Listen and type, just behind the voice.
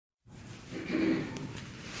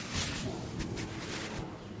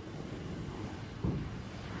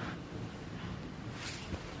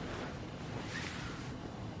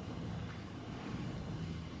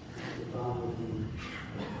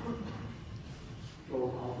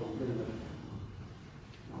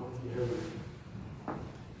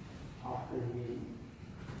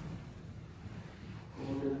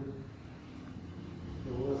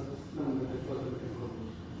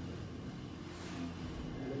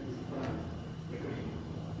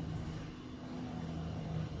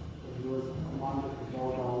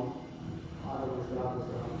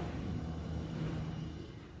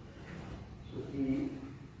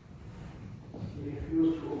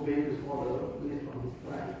based on his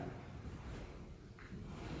pride.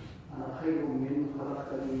 أنا خير من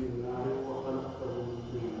خلقتني من نار وخلقته من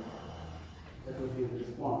طين. That was his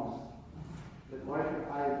response. That why should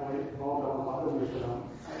I bow down Adam Islam?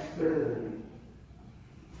 I'm better than him.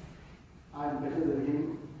 I'm better than him.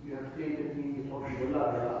 You have created me from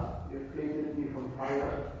Allah. You have created me from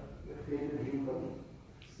fire. You have created him from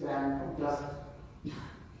sand, from dust.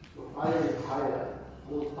 So fire is higher,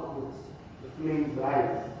 goes upwards. The flames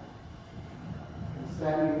rise. And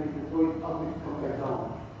sand, if you throw it up, it comes back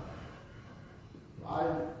down. So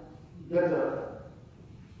I'm better.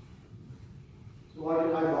 So why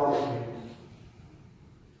did I bow down to him?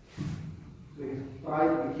 So his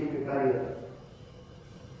pride became a barrier.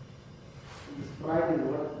 His pride is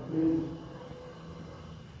what brings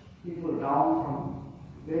people down from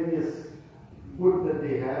various good that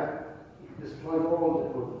they have. It destroys all the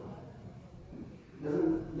good. It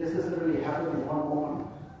doesn't necessarily happen in one moment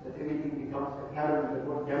that everything becomes apparent that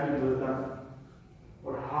what damage was done,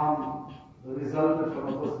 what harm resulted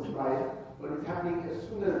from a person's pride. But it's happening as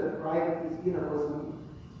soon as the pride is in a person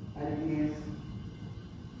and it is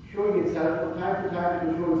showing itself from time to time.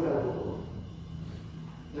 It will show itself also.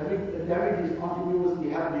 The damage is continuously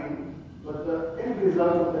happening, but the end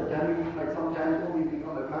result of the damage might sometimes only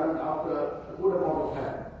become apparent after a good amount of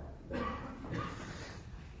time.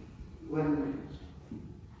 When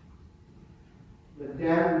the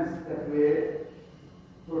dams that were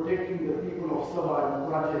protecting the people of Sabah and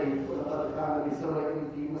Qur'an, وَلَقَدْ كَانَ لِسَبَإٍ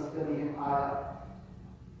فِي مَسْكَنِهِمْ آيَةٌ.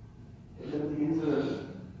 And then the incident,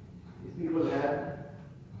 these people had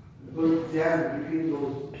built dams between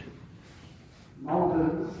those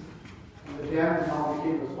mountains, and the dams now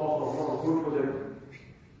became the source of water good for them.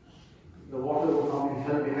 The water was now being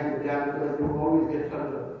held behind the dam because they would always get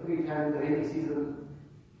flooded. Every time in the rainy season,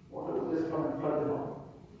 water would just come and flood them out.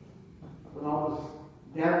 So now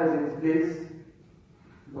this dam was in its place,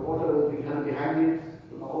 the water was being held behind it,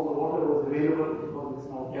 so now all the water was available because it's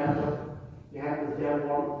now dammed up behind this dam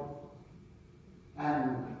wall.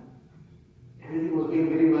 And everything was going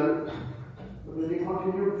very well. But when they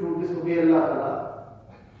continued to disobey Allah Ta'ala,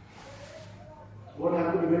 what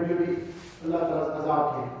happened eventually? Allah Ta'ala's azab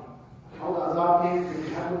came. How the azab came,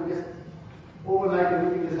 it happened just overnight,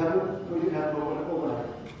 everything just happened, so it didn't happen overnight.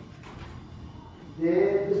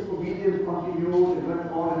 Their disobedience continued, it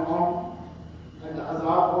went on, and the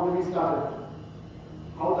azab already started.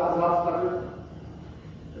 How the azab started?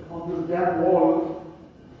 On this damn wall,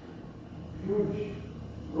 huge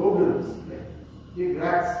rodents, like big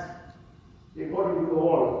rats, they got into the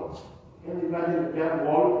wall. Can you imagine a damn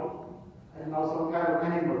wall and now some kind of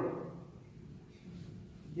animal?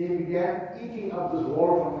 They began eating up this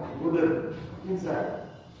wall from within, inside.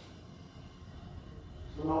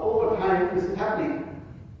 So now over time this is happening.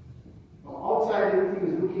 From outside everything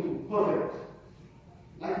is looking perfect.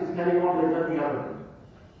 Life is carrying on like nothing happened.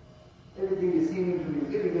 Everything is seeming to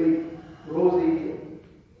be very, very rosy.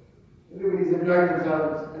 Everybody is enjoying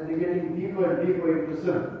themselves and they're getting deeper and deeper into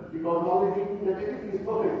sin. Because now they think that everything is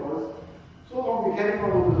perfect for us. So long we carry on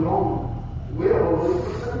with this wrong way of our life,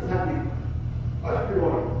 but nothing is happening. Why should we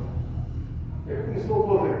worry? Everything is so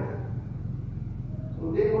perfect.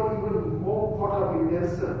 So they got even more caught up in their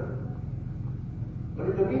sin. But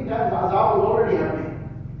in the meantime, the azab was already happening.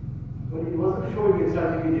 But it wasn't showing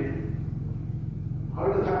itself immediately. How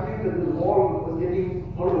it was happening that the wall was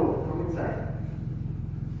getting hollowed from inside.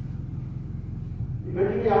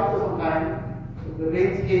 Eventually, after some time, the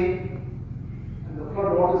rains came and the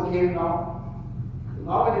flood waters came now. So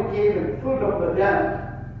now when it came and filled up the dam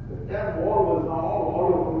wall was now all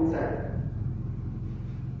hollow from inside.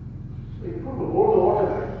 So it couldn't hold the water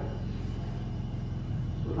back.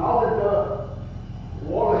 So now that the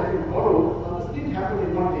wall has been hollowed, now this didn't happen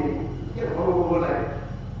in one day, it get hollowed overnight.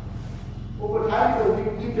 Over time it was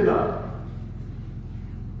being eaten up.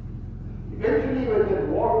 Eventually when that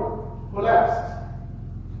wall collapsed,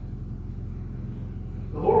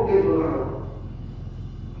 the whole place was run over.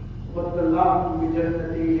 وَاللَّهُ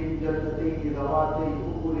بِجَنَّتَيْهِمْ جَنَّتَيْهِ ذَوَاتَيْ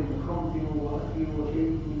أُكُلٍ خَمْسٍ وَأَكْلٍ وَشَيْءٍ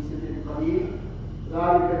مِّن سِدْرٍ قَلِيلٍ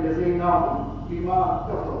ذَلِكَ جَزَيْنَاهُمْ بِمَا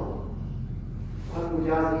كَفَرُوا وَهَلْ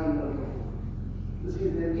نُجَازِي إِلَّا الْكَفُورَ. This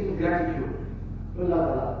is their ingratitude to Allah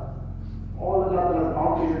Ta'ala. All Allah Ta'ala's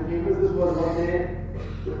bounties and favors, this was what their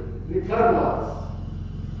return was.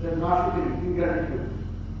 Their nashukri, ingratitude.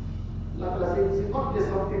 Allah Ta'ala says, this is not just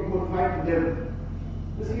something confined to them.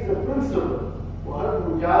 This is a principle. وَهَلْ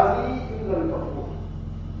نُجَازِي إِلَّا الْكَفُورَ.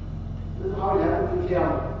 This is how it happens in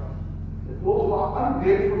Qiyamah. That those who are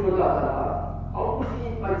ungrateful to Allah Ta'ala, outwardly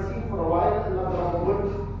it might seem for a while Allah Ta'ala will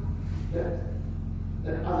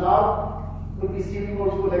that azab will be seeming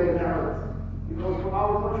also like a ni'mat. Because for now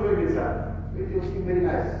it's not showing itself. tasting very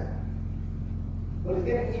nice. But it's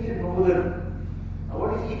getting eaten from within. Now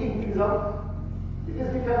what is eating things up? It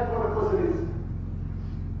just depends what a person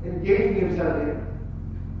is engaging himself in.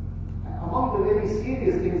 And among the very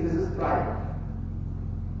serious things, this is pride.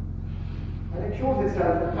 And it shows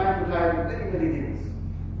itself from time to time in many, many things.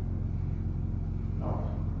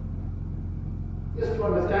 Now, just to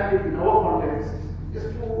understand it in our context, just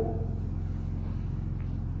to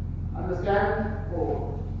understand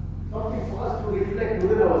or something for us to reflect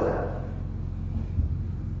within ourselves.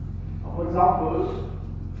 Now, for example,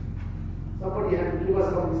 somebody had to give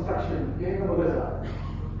us some instruction in the madrasa.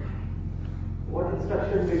 What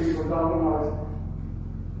instruction maybe, for example,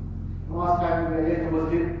 last time we had to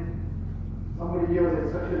masjid, somebody gave us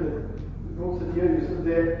instruction that you don't sit here, you sit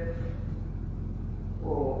there,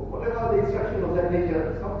 or whatever the instruction of that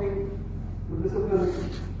nature, something to discipline,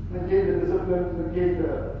 maintain the discipline, maintain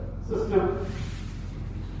the system.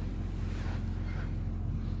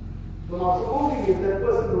 So now supposing if that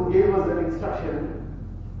person who gave us that instruction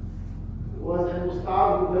was an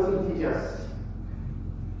ustad who doesn't teach us,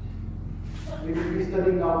 maybe we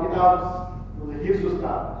studying our kitabs, was a hifz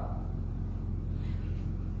ustad.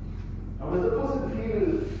 Now does the person feel,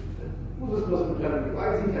 who's this person telling me?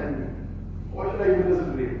 Why is he telling me? Why should I even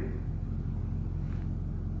listen to him?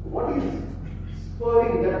 What is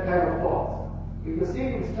spurring that kind of thought? If the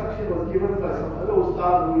same instruction was given by some other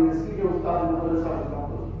ustad who is a senior ustad in another side of the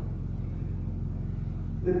temple,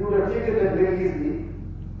 then you would have taken that very easily.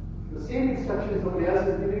 The same instruction somebody else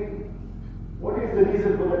is giving, what is the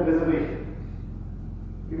reason for that reservation?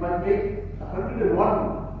 You might make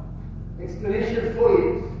 101 explanations for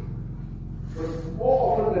it, but more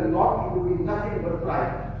often than not, it will be nothing but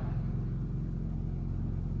pride.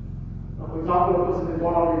 Now, for example, a person is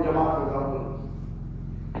born out in Jamaat, for example.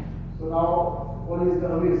 So now, what is the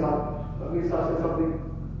Amir Sahib? Amir Sahib said something.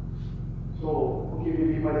 So, okay,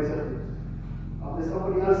 maybe he might accept it. Now, there's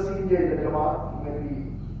somebody else senior in the Jamaat, he might be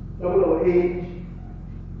double our age.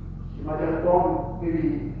 He might have gone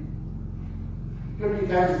maybe 20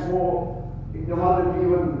 times more in Jamaat than we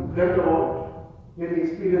even dreamt about. Very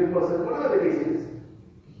experienced person, whatever the case is.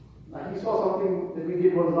 Now, he saw something that we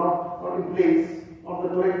did was not in place, not the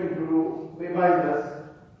correct thing to do, they advised us.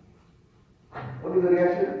 What is the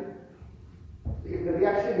reaction? If the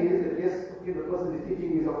reaction is that yes, okay, the person is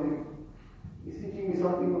teaching me something, he's teaching me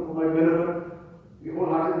something for my benefit, we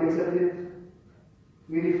wholeheartedly accept it,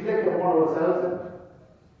 we reflect upon ourselves,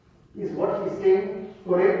 and is what he's saying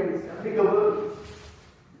correct, is applicable,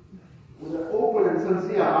 with an open and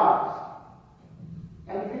sincere heart.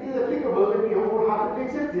 And if it is applicable, then we wholeheartedly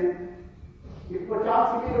accept it. If perchance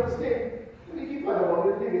he made a mistake, we keep quiet about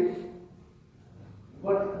it, leave it.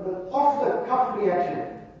 But the off-the-cuff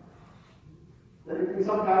reaction, that it will be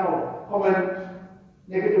some kind of comment,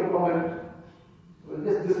 negative comment, we'll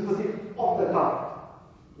just dismiss it off the cuff.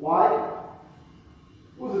 Why?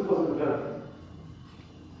 Who's this person to tell me?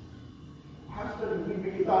 I'm studying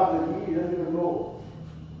big kitabs and he doesn't even know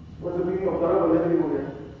what the meaning of Darab is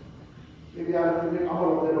anymore. Maybe I have to make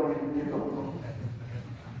amal of that or maybe come.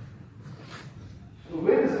 So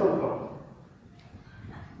where does this come from?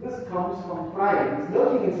 This comes from pride. It's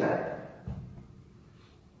lurking inside.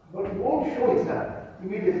 But it won't show itself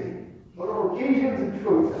immediately. But on occasions it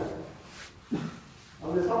shows itself.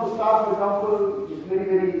 Now there's some ustad, for example, is very,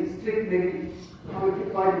 very strict, maybe. Now we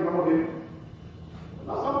keep quiet in front of him.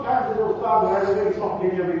 Now sometimes there's an ustad who has a very soft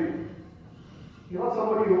nature, maybe. You're not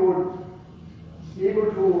somebody who would be able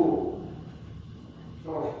to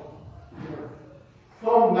sort of,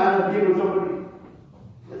 firm manner deal with somebody.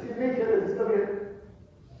 That's his nature, that's his career.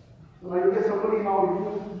 So now you get somebody now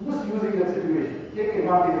misusing that situation, taking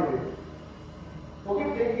advantage of it.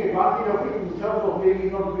 Forget taking advantage of it in terms of maybe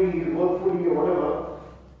not doing his work fully or whatever.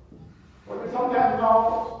 But we sometimes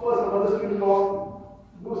now spur some other student on,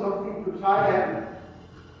 do something to try and,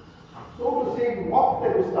 so to say, mock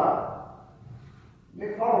that ustad,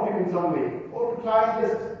 make fun of him in some way, or to try and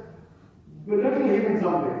just belittle him in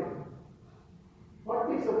some way. What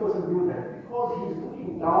makes a person do that? Because he's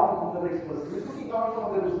looking down on the next person. He's looking down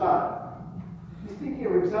on the ustad. He's thinking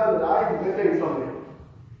of himself that I am better in some way.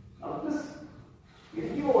 Now this, we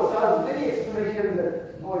give ourselves many explanations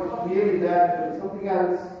that, no, it's not really that, but it's something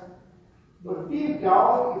else. But deep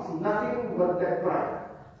down, it's nothing but that pride.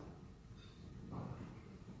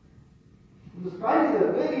 This pride is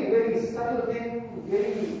a very, very subtle thing,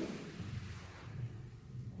 very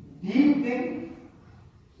deep thing,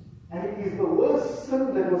 and it is the worst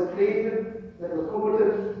sin that was created, that was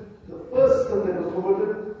committed, the first sin that was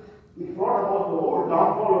committed. It brought about the whole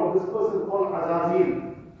downfall of this person called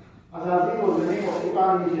Azazil. Azazil was the name of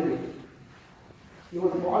Satan initially. He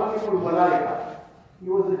was Mu'allimul Malaika. He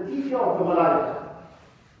was the teacher of the Malaika.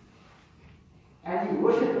 And he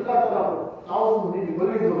worshipped Allah Ta'ala for thousands, maybe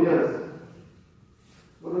millions of years.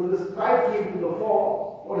 But when this pride came to the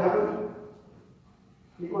fore, what happened?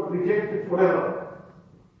 He got rejected forever.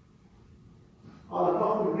 قال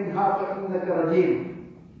فاخرج منها فإنك رجيم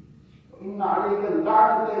وإن عليك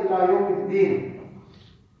اللعنة إلى يوم الدين.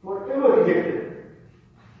 Forever rejected.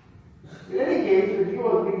 In any case, when he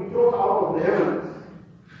was being thrown out of the heavens,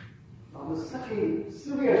 now there's such a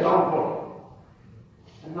severe downfall.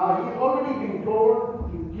 And now he's already been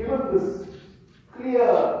told, he's given this clear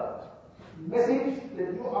message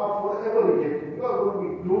that you are forever rejected. You are going to be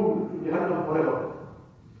doomed to Jahannam forever.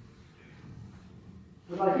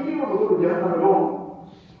 So now he didn't want to go to Jahannam alone.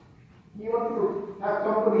 He wanted to have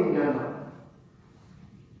company in Jahannam.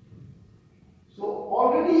 So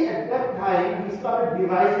already at that time, he started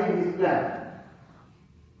devising his plan.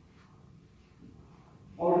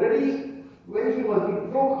 Already when he was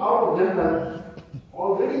being thrown out of Jannah,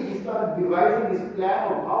 already he started devising his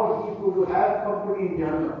plan of how he could have company in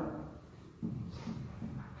Jahannam.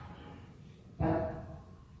 And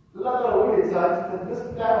Allah Ta'ala made it such that this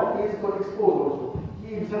plan of his got exposed also.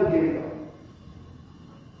 He himself gave it up.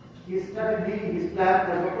 His strategy, his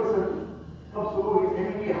plan, as a person comes to know his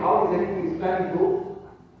enemy, how his enemy is planning to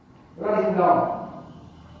run him down.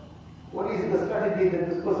 What is the strategy that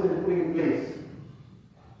this person is putting in place?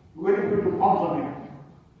 Where are you going to pounce on him?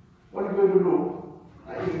 What are you going to do?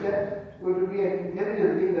 Is that going to be an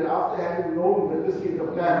intelligent thing that after having known that this is the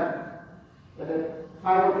plan, that at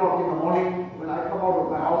 5 o'clock in the morning, when I come out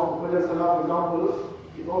of my house, for Fajr Salah, for example,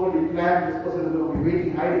 it's already planned, this person is going to be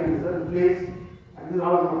waiting, hiding in a certain place, and this is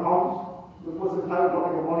how it's going to pounce. The person 5 o'clock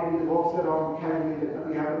in the morning, he walks around carrying that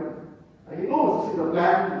nothing happened. And he knows this is the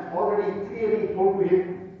plan, already clearly told to him.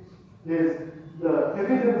 There's the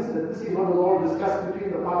evidence that this is what was all discussed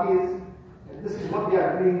between the parties, and this is what they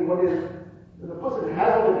are doing, what is. When the person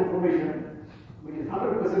has all that information, which is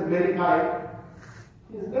 100% verified,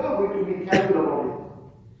 he is never going to be casual about it.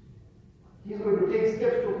 He is going to take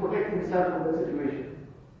steps to protect himself from the situation.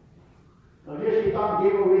 Now here Shaitan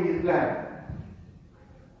gave away his plan.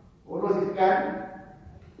 What was his plan?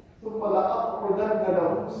 ثُمَّ لَأَقْعُدَنَّ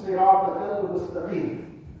لَهُمْ صِرَاطَكَ الْمُسْتَقِيمَ.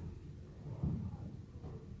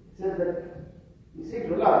 He said that, he said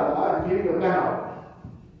to Allah, I'm giving a plan out.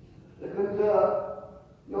 That when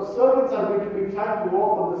your servants are going to be trying to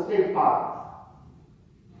walk on the straight path,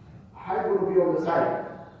 I'm going to be on the side.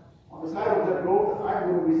 On the side of that road, I'm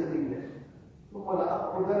going to be sitting there. ثُمَّ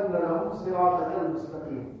لَأَقْعُدَنَّ لَهُمْ صِرَاطَكَ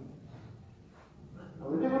الْمُسْتَقِيمَ. Now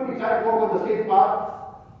when they're going to be trying to walk on the straight path,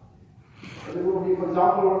 they're going to be, for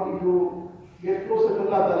example, wanting to get closer to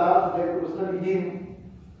Allah Ta'ala, they're going to study Deen,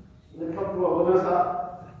 they come to a madrasa.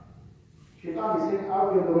 Shaitan is saying,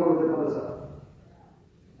 I'll be on the road of the madrasa.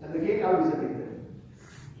 At the gate, I'll be sitting there.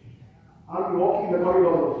 I'll be walking the corridor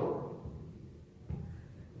also.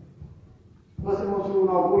 Person wants to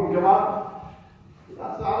now go in Jamaat,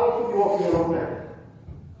 I'll also be walking alongside.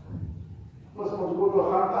 Person wants to go to a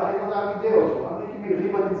Khanta, I'll be there also. I'm making me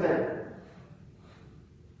river inside.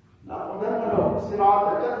 Now,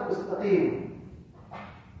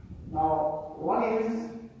 one is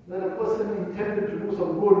that a person intended to do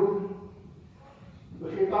some good. So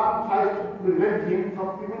Shaitan tries to prevent him from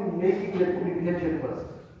even making that good intention first.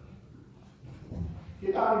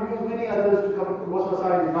 Shaitan will use many others to come to waswasa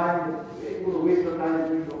in his mind. You're going to waste your time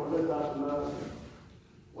doing your others are to learn.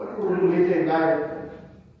 What are you going to do later in life?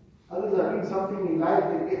 Others are doing something in life,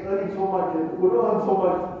 they're earning so much, they're going to earn so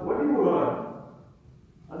much. What are you going to earn?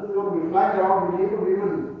 Others are going to be flying around, you'll be able to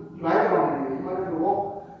even drive around in you. You might have to walk.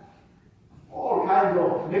 All kinds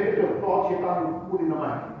of negative thoughts Shaitan will put in the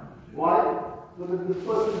mind. Why? So that this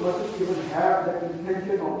person mustn't even have that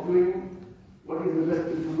intention of doing what is the best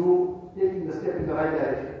thing to do, taking the step in the right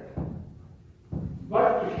direction.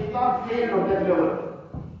 But if Shaitan failed on that level,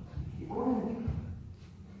 he couldn't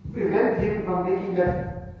prevent him from making that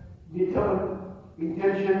determined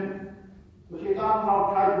intention. So Shaitan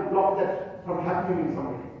now tried to block that from happening in some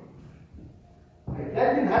way. If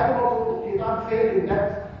that didn't happen also, Shaitan failed in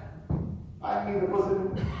that. I mean, the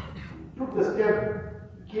person took the step,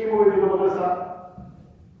 came over to the madrasa,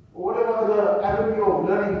 or whatever the avenue of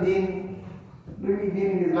learning Deen, bringing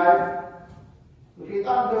Deen in his life. So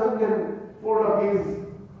Shaitan doesn't then fold up his,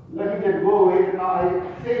 letting it go away, now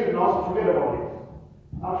I failed, now so forget about it.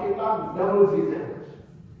 Now Shaitan doubles his efforts.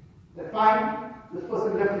 That fine, this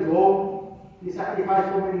person left his home, he sacrificed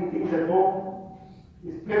so many things at home,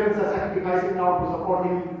 his parents are sacrificing now to support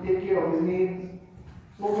him, to take care of his needs.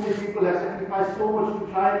 So many people have sacrificed so much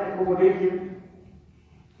to try and accommodate him.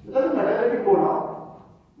 It doesn't matter, let him go now.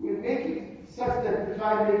 We'll make it such that we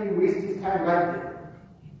try and make him waste his time right there.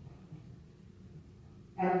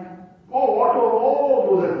 and pour water on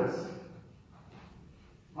all those efforts.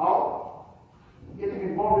 Now, getting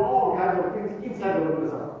involved in all kinds of things inside the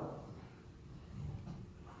madrasa.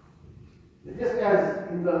 Just as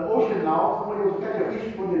in the ocean now, somebody will catch a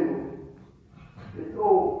fish, what do? They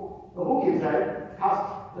throw a hook inside,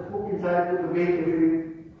 cast the hook inside with the bait,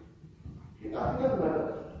 everything. It doesn't matter.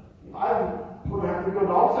 If I'm going to have to go on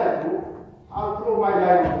the outside hook, I'll throw my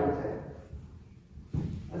line on the inside.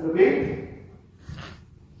 And the bait,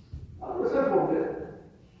 I'll yourself over there.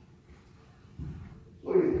 So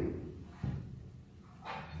easy.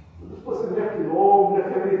 So this person left his home,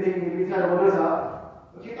 left everything inside the madrasa,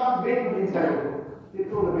 but he can't bait with the inside of it. They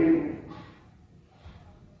throw the bait in.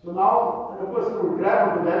 So now, when a person will grab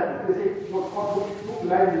onto that, they say, what's called hook,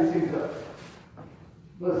 line, and sinker.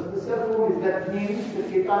 But the self-rule is that means that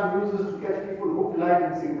Shaitan uses to catch people hook, line,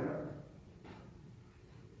 and sinker.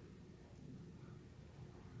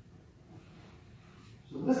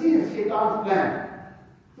 So this is Shaitan's plan.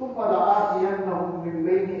 ثم لآتينهم من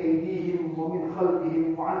بين أيديهم ومن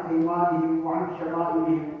خلفهم وعن أيمانهم وعن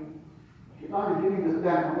شمائلهم. Shaitan is giving this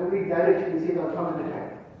plan from every direction. He says, I'll come and attack.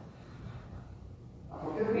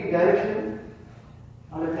 From every direction,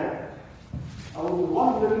 I'll attack. Now with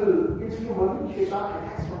one little instrument, Shaitan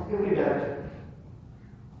attacks from every direction.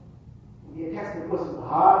 He attacks the person's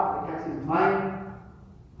heart, attacks his mind,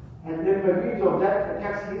 and then by means of that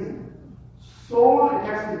attacks his soul,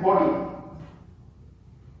 attacks his body.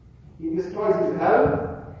 He destroys his health,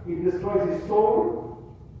 he destroys his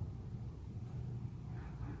soul,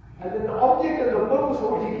 and then the object and the purpose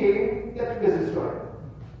for which he came, that is destroyed.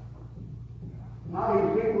 Now he's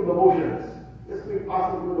going through the motions, just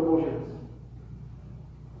passing through the motions.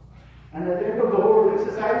 And at the end of the whole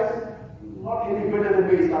exercise, not any better than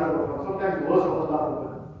where he started from, sometimes worse of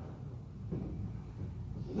Allah.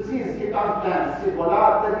 So this is Shaitan's plan. He says, وَلَا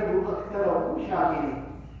تَجِدُ أَكْثَرَهُمْ شَاكِرِينَ.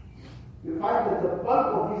 You find that the bulk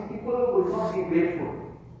of these people will not be grateful.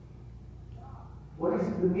 What is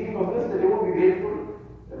the meaning of this? That they won't be grateful.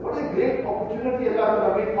 What a great opportunity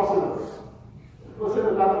Allah made possible. The person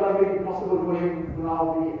Allah made it possible for him to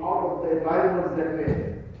now be out of the environments that were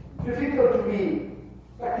difficult to be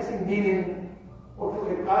practicing Deeni or to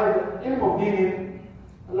acquire the ilm of Deeni.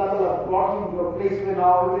 Allah brought him to a place where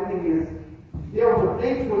now everything is there was a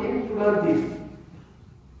place for him to learn Deeni.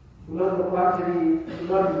 To learn the Quran Sharif, to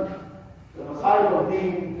learn the Masail of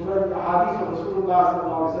Deen, to learn the Hadith of Rasulullah, to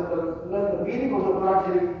learn the meaning of the Quran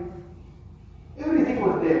Sharif. Everything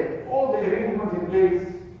was there, all the arrangements in place,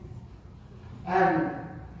 and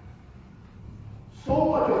so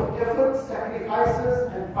much of effort, sacrifices,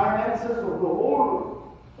 and finances of the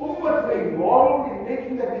whole ummah were involved in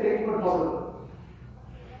making that arrangement possible.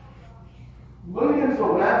 Millions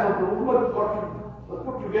of rands of the ummah were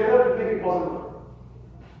put together to make it possible.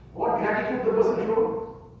 What gratitude the person showed?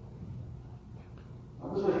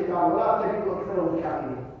 This was Shaitan.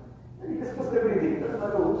 And he discussed everything. Doesn't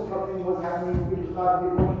matter who's coming, what's happening, which start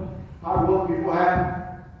doing hard work beforehand,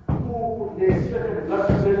 who put their sweat and blood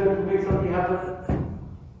together to make something happen.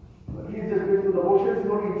 But he's just going through the motions,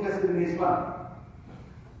 he's only interested in his fun.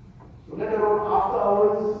 So later on, after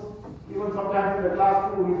hours, even sometimes in the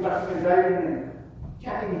class too, he's practicing driving and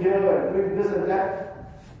chatting here and doing this and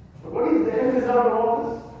that. But what is the end result of all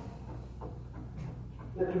this?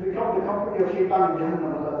 That to become the company of Shaitan in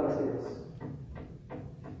Jahannam, Allah says.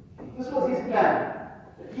 This was his plan.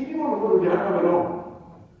 That he didn't want to go to Jahannam alone.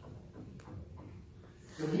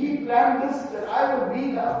 So he planned this, that I will be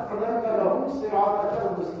that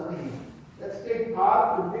straight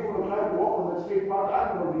path, and they will try to walk on that straight path, I'm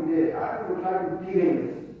going to be there. I'm going to try to derail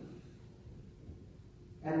it.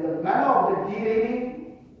 And the manner of the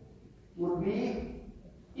derailing would be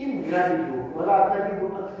ingratitude.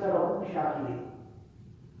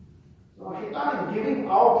 So Shaitan is giving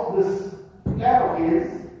out this plan of his,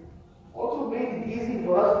 also made it easy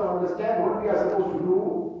for us to understand what we are supposed to do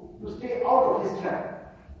to stay out of his trap.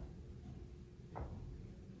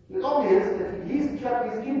 It's obvious that if his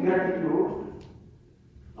trap is ingratitude,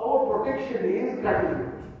 our protection is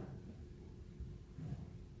gratitude.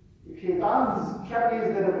 If Shaitan's trap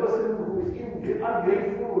is that a person who is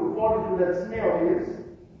ungrateful will fall into that snare of his,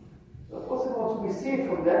 the person wants to be saved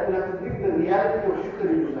from that will have to bring the reality of shukr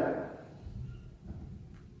in his life.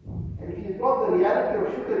 And if he's got the reality of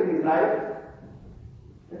shukr in his life,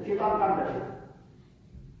 then Shaitan can't touch it.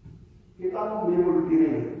 Shaitan won't be able to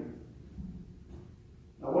derail it.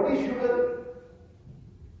 Now what is shukr?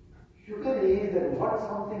 Shukr is that what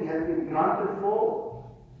something has been granted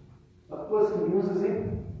for, a person uses it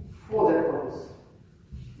for that purpose.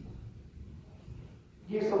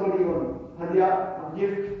 Give somebody a hadiyah, a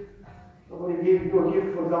gift, somebody gave you a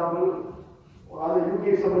gift, for example, Or rather, you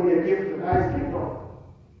gave somebody a gift, a nice gift of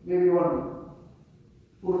maybe one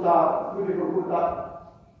kurta, beautiful kurta.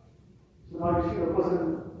 So now you see the person,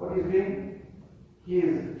 what he's doing? He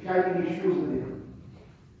is shining his shoes with it.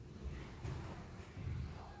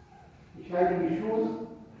 He's shining his shoes,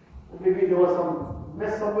 or maybe there was some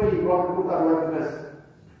mess somewhere, he brought the kurta to wipe the mess.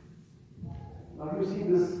 Now you see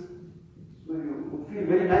this, so you feel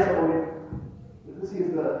very nice about it. But this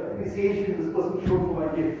is the appreciation this person showed for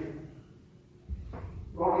my gift.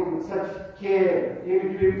 Brought it with such care, gave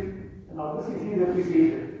it to him, and now this is his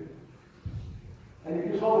appreciation. And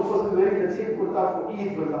if you saw the person wearing the same kurta for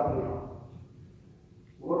Eid, for example,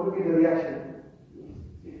 what would be the reaction?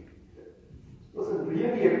 This person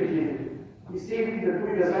really appreciated it. He saved it and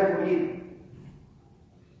put it aside for Eid.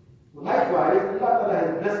 Likewise, Allah Ta'ala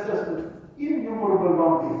has blessed us with innumerable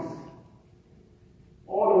bounties.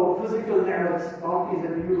 All our physical ni'mats, bounties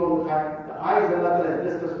that we use all the time. The eyes Allah Ta'ala has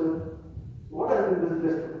blessed us with. What has been this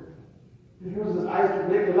blessed with? To use this eyes to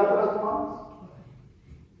break Allah Ta'ala's commands?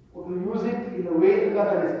 Or to use it in a way Allah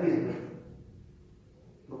Ta'ala is pleased with?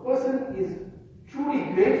 The person is truly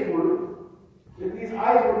grateful that these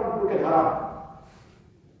eyes will not look at haram.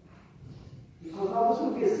 Because now this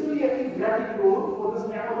would be a severe ingratitude for this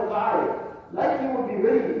ni'mat of the eye. Like he would be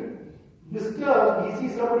very disturbed, he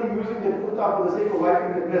sees somebody using the kurta for the sake of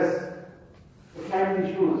wiping the dress, or shining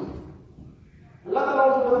his shoes. Allah Ta'ala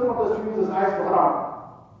also doesn't want us to use his eyes for haram.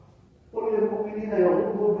 قُلْ لِلْمُؤْمِنِينَ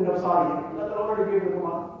يَغُضُّوا مِنْ أَبْصَارِهِمْ. Allah Ta'ala already gave the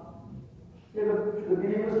command. To the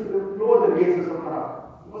believers to lower their gazes from haram.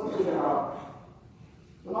 You mustn't look at haram.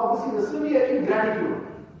 So now this is a severe ingratitude.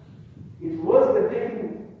 It's worse than taking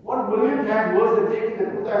 1 million times worse than taking the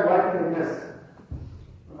kurta and wiping the mess.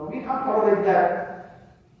 Now we can't tolerate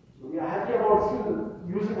that. So we are happy about still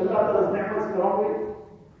using Allah Ta'ala's ni'mats in the wrong way.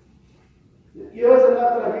 The ears Allah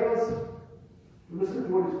Ta'ala gave us to listen to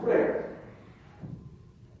what is correct.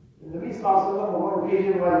 The Nabi Sallallahu Alaihi Wasallam on one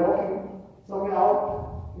occasion while walking somewhere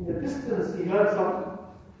out, in the distance he heard some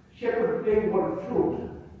shepherd playing one flute.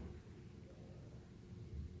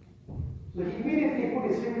 So he immediately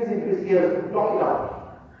put his fingers into his ears to block it out.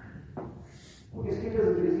 Put his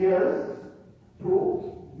fingers into his ears to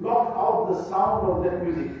block out the sound of that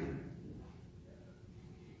music.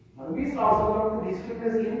 And Nabi Sallallahu Alaihi Wasallam put his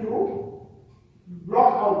fingers in to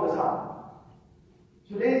block out the sound.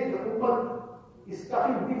 Today the Ummah is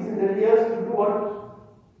stuffing things in their ears to do what?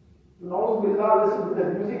 To na'udhu listen to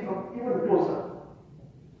that music from even closer.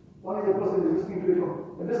 One is a person who is listening to it from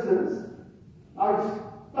a distance. Now he's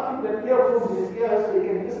stuffing that earphones in his ears so he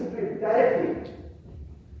can listen to it directly.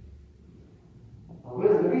 Now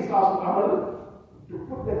where's the Nabi Sallallahu Alaihi Wasallam to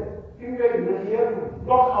put that finger in the ear to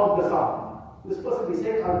block out the sound? This person is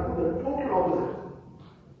saying, I'll put the total opposite.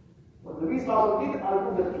 But the Nabi Sallallahu Alaihi Wasallam did, I'll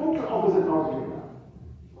put the total opposite now.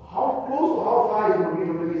 How close or how far is the Nabi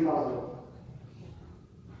from the Nabi Sallallahu Alaihi Wasallam?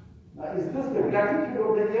 Now is this the gratitude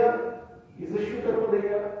of the ear? Is this shukr for the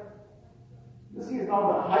ear? This is now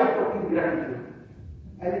the height of ingratitude.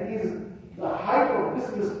 And it is the height of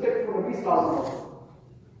disrespect for the Nabi Sallallahu Alaihi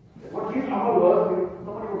Wasallam. What his amal was,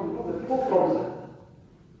 somebody wants to do the total opposite.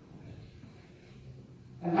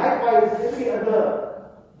 And likewise, every other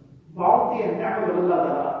bounty and ni'mat of Allah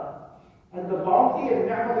Ta'ala, and the bounty and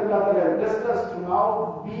ni'mat of Allah Ta'ala blessed us to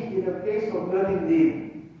now be in a place of learning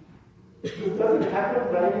Deen. This doesn't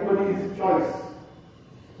happen by anybody's choice.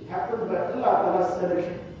 It happens by Allah Ta'ala's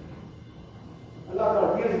selection. Allah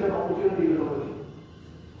Ta'ala gives an opportunity to nobody.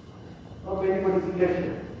 Not by anybody's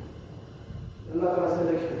election. Allah Ta'ala's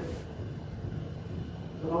selection.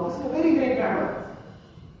 So now this is a very great ni'mat.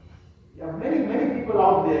 There are many people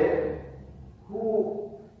out there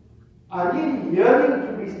who are really yearning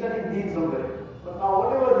to be studying Deen somewhere. But now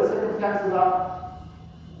whatever the circumstances are,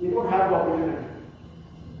 they don't have the opportunity.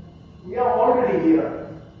 We are already here.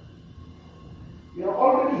 We are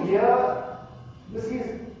already here. This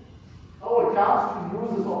is our chance to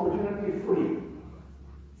use this opportunity fully.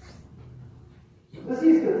 So this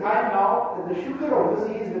is the time now, and the shukr of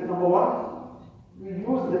this is that number one, we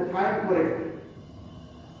use the time correctly.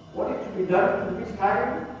 What it should be done in which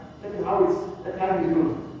time, that is how the time is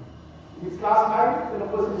used. If it's class time, when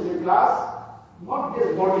a person is in class, not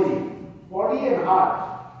just bodily, body and heart.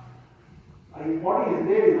 And his body is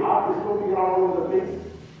there, his heart is floating around all over the place.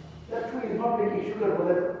 That too is not making sugar for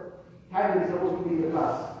that time that is supposed to be in the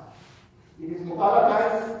class. If it's mutala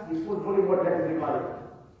time, he's fulfilling what that is required.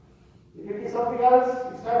 If it is something else,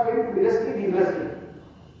 it's time for him to be resting, he's resting.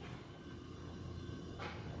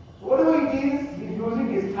 So whatever it is, he's using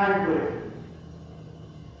his time for it.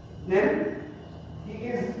 Then, he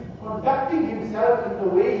is conducting himself in the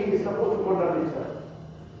way he is supposed to conduct himself.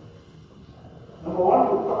 Number one,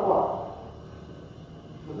 with taqwa.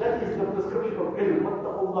 description of ilm.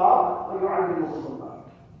 وَاتَّقُوا اللَّهَ وَيُعَلِّمُكُمُ اللَّهُ.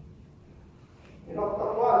 Taqwa,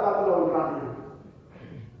 Allah Ta'ala will grant him.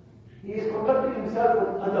 He is conducting himself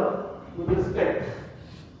with adab, with respect.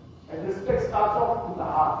 And respect starts off in the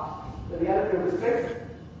heart. The reality of respect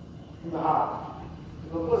in the heart.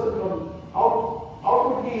 If a person from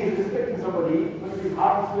outwardly is respecting somebody, when his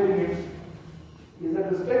heart is feeling it, is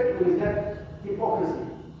that respect or is that hypocrisy?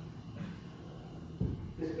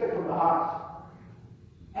 Respect from the heart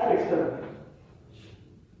and externally.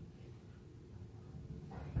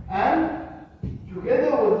 And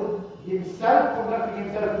together with himself conducting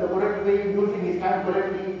himself in the correct way, using his time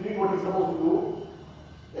correctly, doing what he's supposed to do,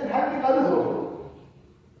 then helping others also.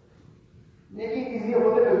 Making it easier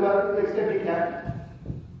for them as well to the extent he can.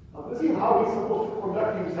 Now this is how he's supposed to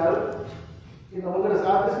conduct himself in the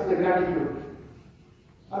madrasa. This is the gratitude.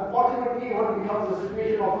 Unfortunately, what becomes a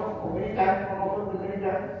situation often, or many times, not often, but many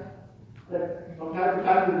times, that from time to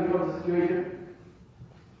time it becomes a situation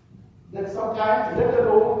that sometimes, let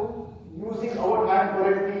alone using our time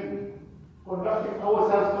correctly, conducting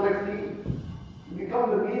ourselves correctly,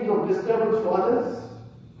 become the means of disturbance to others,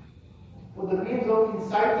 or the means of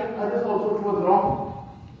inciting others also towards wrong.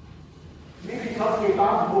 We become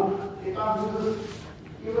Shaitan's book. Shaitan uses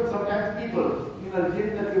even sometimes people, in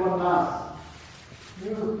al-jinnati wal-nas,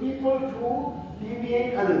 uses people to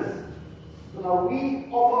deviate others. So now we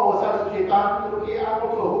offer ourselves to Shaitan, okay, I'm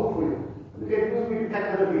also a hook for you. You can use me to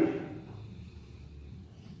catch other fish.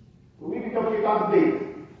 So we become Shaitan's bait.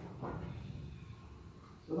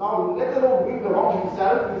 So now, let alone doing the wrong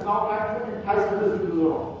himself, he's now trying to entice others to do the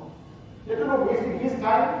wrong. Let alone wasting his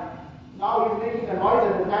time, now he's making a noise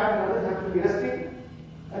at the time when others have to be resting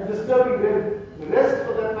and disturbing their rest,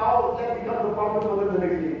 so that now that becomes a problem for them the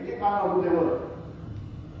next day. They can't now do their work.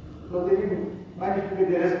 So they didn't manage to get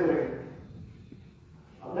their rest correct.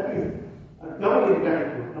 Now that is a double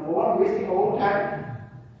ingratitude. Number one, wasting our own time,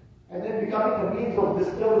 and then becoming a means of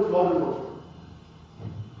disturbance to others also.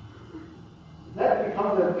 That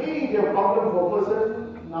becomes a major problem for a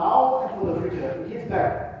person now and for the future. It gets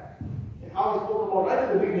back. And how we spoke about right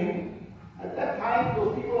at the beginning, at that time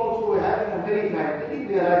those people also were having a very time. They didn't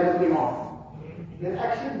realize what's going on. Their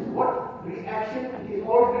actions, what reaction it is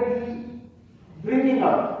already bringing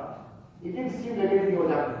up. It didn't seem like anything was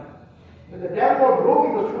happening. When the dam was broke,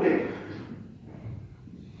 it was too late.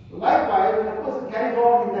 So likewise, when a person carries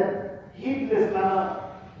on in that heedless manner,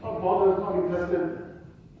 not bothered, not interested,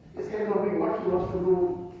 this kind of doing what he wants to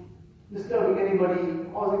do, disturbing anybody,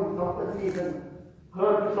 causing sympathy and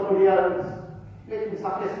hurt to somebody else, making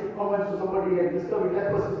sarcastic comments to somebody and disturbing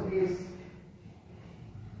that person's peace,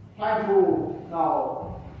 trying to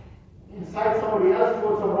now incite somebody else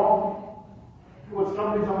towards some wrong, towards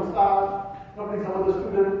troubling some staff, troubling some other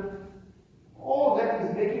student. All that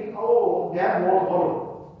is making our damn wall hollow.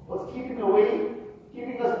 What's keeping away,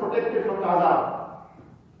 keeping us protected from the azab.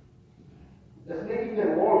 That's making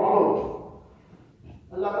that wall hollow.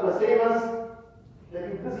 Allah Ta'ala save us that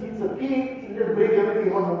if this hits a peak, it will break everything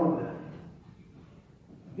in one moment.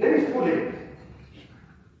 Then it's too late.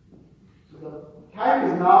 So the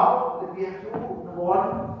time is now that we have to, number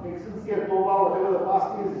one, make sincere tawbah, whatever the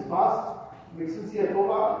past is past, make sincere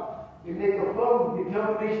tawbah, we make a firm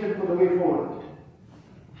determination for the way forward.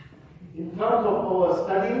 In terms of our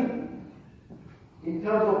studying, in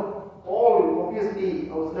terms of all, obviously,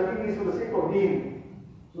 our studying is for the sake of Deeni.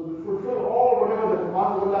 So we fulfill all whatever the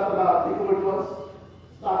commands of Allah Ta'ala applicable to us,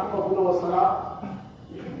 starting off with our salah.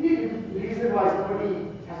 It should be the reason why somebody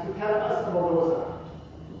has to tell us about our salah.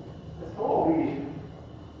 That's our obligation.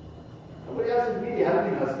 Somebody else is really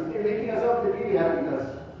helping us. If they're making us up, they're really helping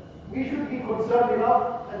us. We should be concerned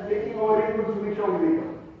enough and making our arrangements to make sure we wake up.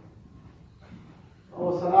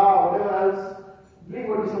 Our salah, whatever else, doing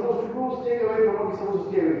what we're supposed to do, staying away from what we're supposed to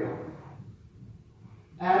stay away from.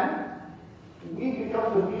 And we become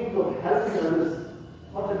the means of helping others,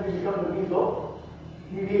 not that we become the means of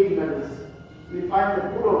deviating others. We find the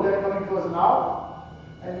good of that coming to us now,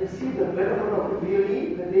 and we see the benefit of it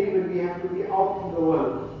really the day when we have to be out in the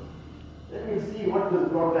world. Then we'll see what this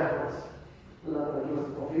brought back to us. Allah give us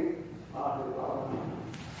the tawfiq.